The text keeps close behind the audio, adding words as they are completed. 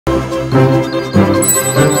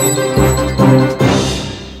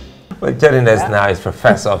Well, joining us now is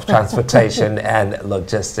Professor of Transportation and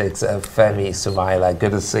Logistics, Femi Sumaila.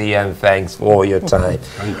 Good to see you and thanks for your time.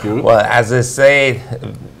 Thank you. Well, as I say,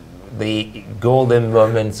 the golden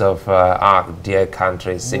moments of our dear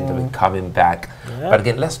country seem to be coming back. Yeah. But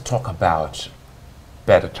again, let's talk about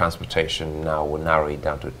better transportation now. We'll narrow it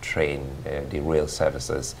down to train, the rail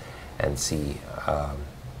services, and see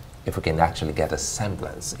if we can actually get a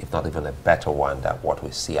semblance, if not even a better one, than what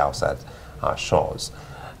we see outside our shores.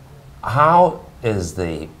 How is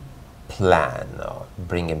the plan of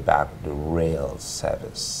bringing back the rail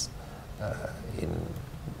service in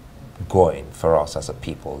going for us as a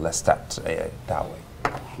people? Let's start that way.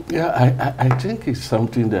 Yeah, I think it's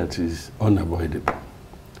something that is unavoidable.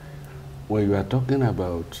 When you are talking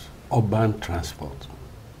about urban transport,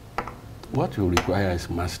 what you require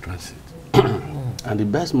is mass transit. And the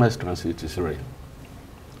best mass transit is rail.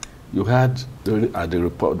 You had at the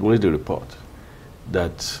report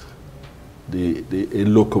that a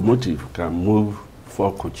locomotive can move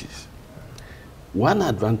 4 coaches. One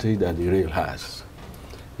advantage that the rail has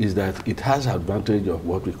is that it has advantage of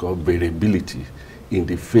what we call variability in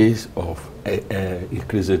the face of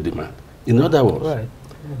increasing demand. In other words,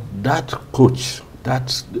 that coach,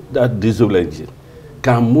 that diesel engine,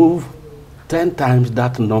 can move 10 times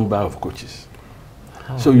that number of coaches.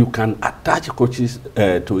 So you can attach coaches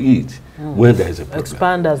to it when there is a problem.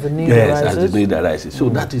 Expand as the need arises. Yes, as the need arises. So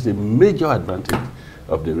that is a major advantage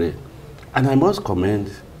of the rail. And I must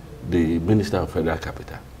commend the Minister of Federal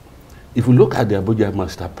Capital. If you look at the Abuja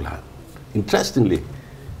Master Plan, interestingly,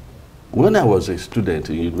 when I was a student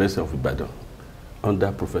in University of Ibadan,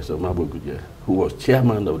 under Professor Maboguje, who was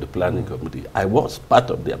chairman of the planning committee, I was part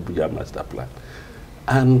of the Abuja Master Plan.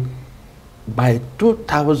 And by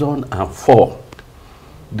 2004,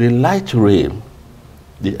 the light rail,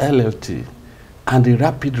 the LLT, and the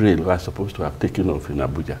rapid rail were supposed to have taken off in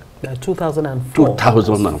Abuja. 2004.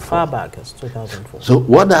 2004. As far back as 2004. So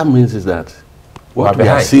what that means is that what we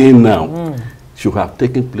are seeing now should have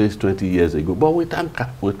taken place 20 years ago. But we thank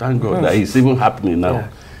God that it's even happening now. Yeah.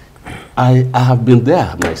 I have been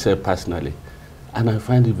there myself personally, and I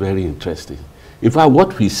find it very interesting. In fact,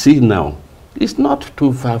 what we see now is not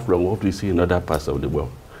too far from what we see in other parts of the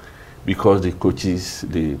world, because the coaches,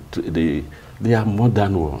 they are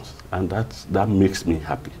modern ones, and that makes me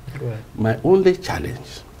happy. Right. My only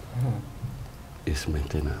challenge is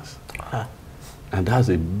maintenance. And that's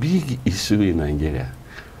a big issue in Nigeria.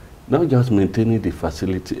 Not just maintaining the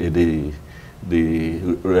facility, the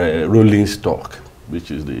rolling stock,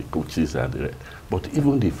 which is the coaches and the rest, but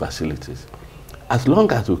even the facilities. As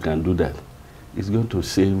long as we can do that, it's going to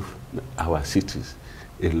save our cities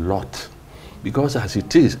a lot. Because as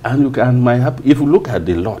it is, and you can, if you look at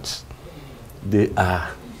the lots, they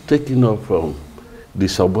are taken up from the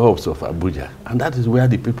suburbs of Abuja, and that is where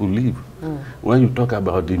the people live. When you talk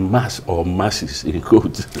about the mass or masses in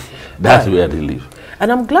quotes, that's where they live.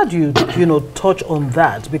 And I'm glad you touch on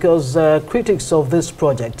that, because critics of this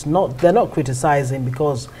project, they're not criticizing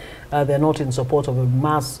because they're not in support of a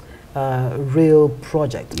mass rail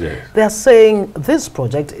project. Yes. They're saying this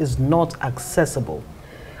project is not accessible.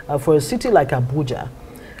 For a city like Abuja,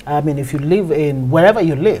 I mean, if you live in wherever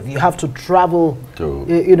you live, you have to travel,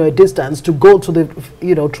 a distance to go to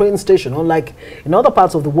the, train station. Unlike in other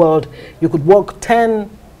parts of the world, you could walk 10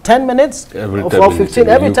 minutes or 15,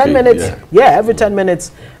 every 10 minutes. Yeah, every 10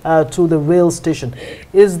 minutes to the rail station.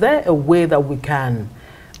 Is there a way that we can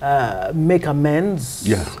make amends?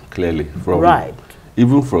 Yeah, clearly.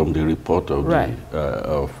 Even from the report of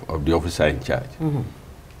the officer in charge.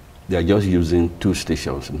 They are just using 2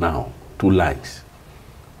 stations now, 2 lines,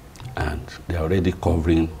 and they're already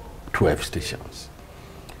covering 12 stations.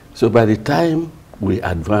 So by the time we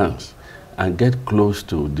advance and get close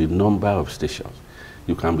to the number of stations,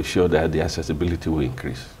 you can be sure that the accessibility will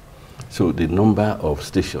increase. So the number of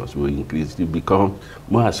stations will increase, it become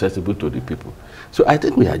more accessible to the people. So I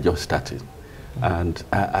think we are just starting. And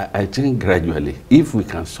I think gradually, if we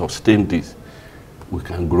can sustain this, we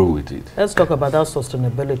can grow with it. Let's talk about that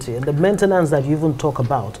sustainability and the maintenance that you even talk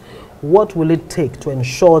about. What will it take to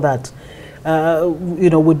ensure that we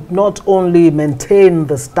not only maintain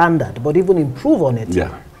the standard, but even improve on it,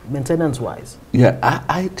 maintenance-wise? Yeah,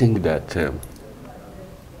 I think that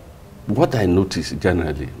what I notice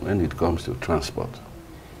generally when it comes to transport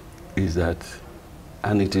is that,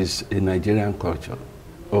 and it is a Nigerian culture,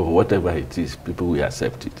 or whatever it is, people will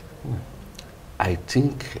accept it. I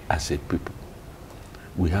think as a people,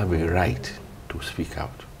 we have a right to speak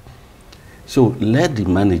out. So let the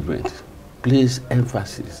management place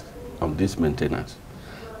emphasis on this maintenance,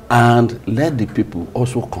 and let the people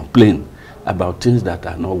also complain about things that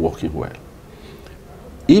are not working well.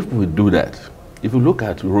 If we do that, if you look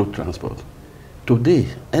at road transport, today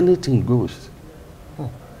anything goes.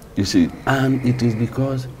 You see, and it is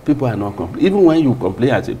because people are not complaining. Even when you complain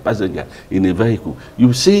as a passenger in a vehicle,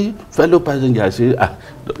 you see fellow passengers say,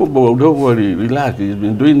 don't worry, relax, he's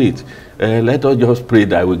been doing it. Let us just pray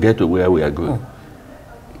that we get to where we are going.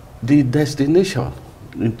 The destination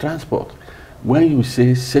in transport, when you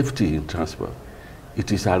say safety in transport,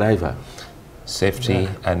 it is arrival. Safety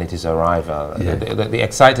and it is arrival. Yeah. The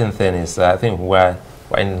exciting thing is I think we're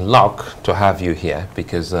in luck to have you here,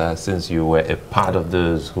 because since you were a part of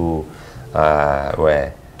those who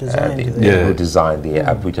who designed the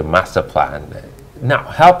Abuja master plan. Now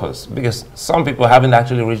help us, because some people haven't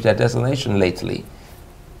actually reached their destination lately.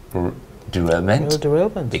 Derailment.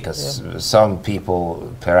 Because some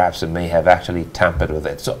people perhaps may have actually tampered with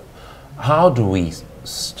it. So how do we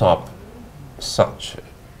stop such?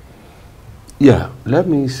 Yeah, let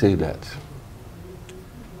me say that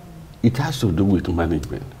it has to do with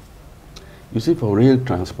management. You see, for rail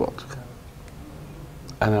transport,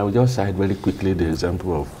 and I will just cite very quickly the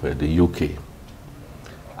example of the UK.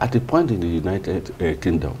 At a point in the United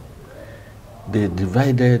Kingdom, they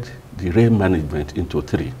divided the rail management into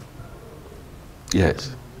three.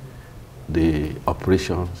 Yes, the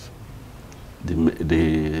operations,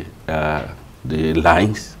 the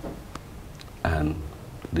lines, and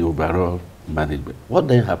the overall management. What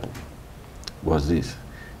then happened was this.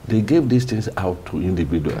 They gave these things out to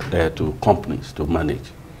individuals, to companies to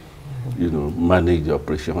manage. You know, manage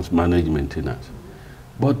operations, manage maintenance.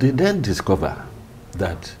 But they then discover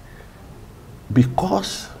that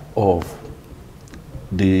because of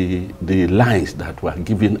the lines that were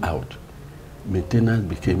given out, maintenance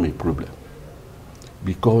became a problem,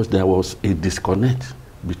 because there was a disconnect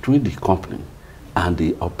between the company and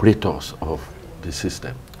the operators of the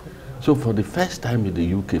system. So for the first time in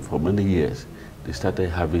the UK for many years, they started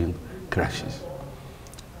having crashes.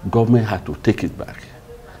 Government had to take it back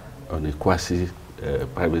on a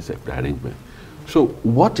quasi-private sector arrangement. So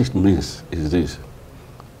what it means is this.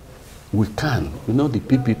 We can, you know, the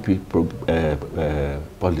PPP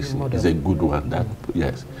policy is a good one. That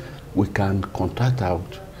yes, we can contract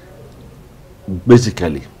out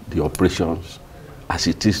basically the operations as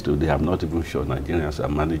it is today. I'm not even sure Nigerians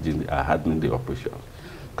are handling the operations.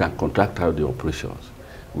 We can contract out the operations.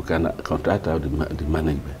 We can contract out the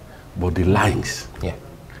management. But the lines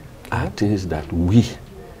are things that we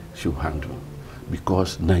should handle,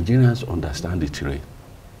 because Nigerians understand the terrain.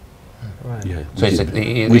 Right. Yeah, so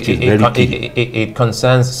it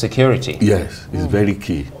concerns security. Yes, it's very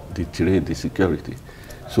key, the terrain, the security.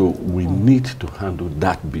 So we need to handle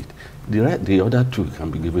that bit. The other two can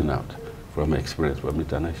be given out from experience, from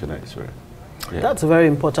international experience. Yeah. That's a very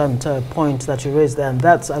important point that you raised there, and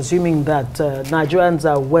that's assuming that Nigerians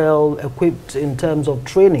are well equipped in terms of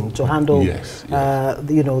training to handle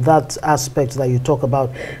you know, that aspect that you talk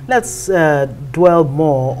about. Let's dwell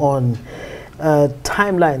more on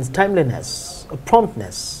timeliness,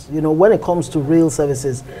 promptness. You know, when it comes to rail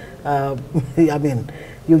services, I mean,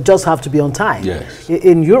 you just have to be on time. Yes.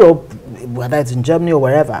 In Europe, whether it's in Germany or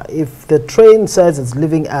wherever, if the train says it's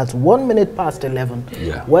leaving at 1 minute past 11,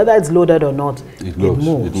 whether it's loaded or not, it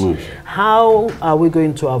moves. How are we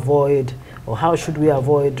going to avoid, or how should we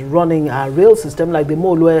avoid running our rail system like the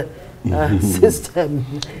Molwe system?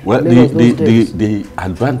 Well, the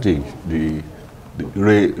advantage the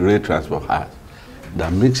rail transport has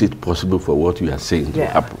that makes it possible for what you are saying to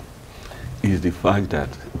happen is the fact that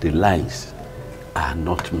the lines are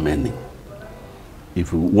not many.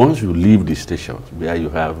 Once you leave the stations where you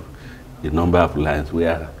have a number of lines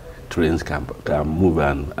where trains can move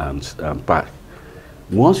and park,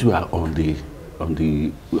 once you are on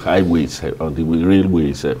the highways, on the railway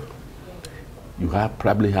itself, you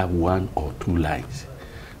probably have 1 or 2 lines.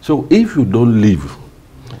 So if you don't leave,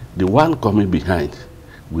 the one coming behind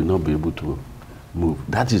will not be able to move.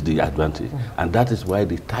 That is the advantage, and that is why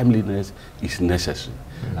the timeliness is necessary.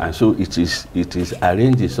 And so it is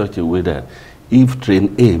arranged in such a way that if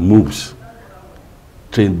train A moves,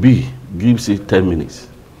 train B gives it 10 minutes,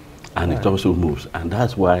 and it also moves. And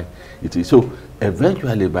that's why it is. So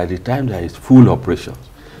eventually, by the time there is full operations,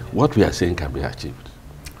 what we are saying can be achieved.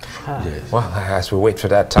 Yes. Well, as we wait for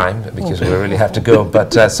that time, because we really have to go.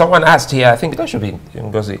 But someone asked here, I think that should be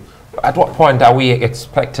Ngozi, at what point are we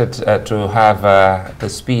expected to have the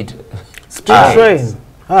speed train?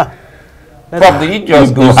 Probably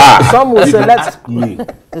just go hard. Some will say, let's ask me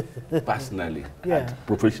personally, at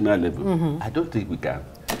professional level, I don't think we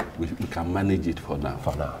can manage it for now.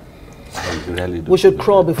 We should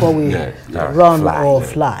crawl before we run or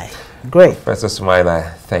fly. Great. Professor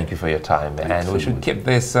Sumaila, thank you for your time. And we should keep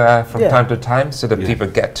this from Yeah. time to time so that people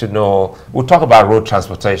get to know. We'll talk about road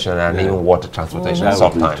transportation and even water transportation That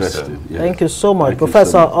would be sometimes. interesting. Yeah. Thank you so much, Thank you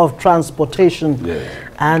Professor so much. of Transportation Yeah.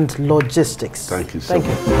 and Logistics. Thank you so Thank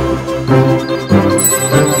much.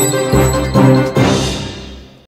 you.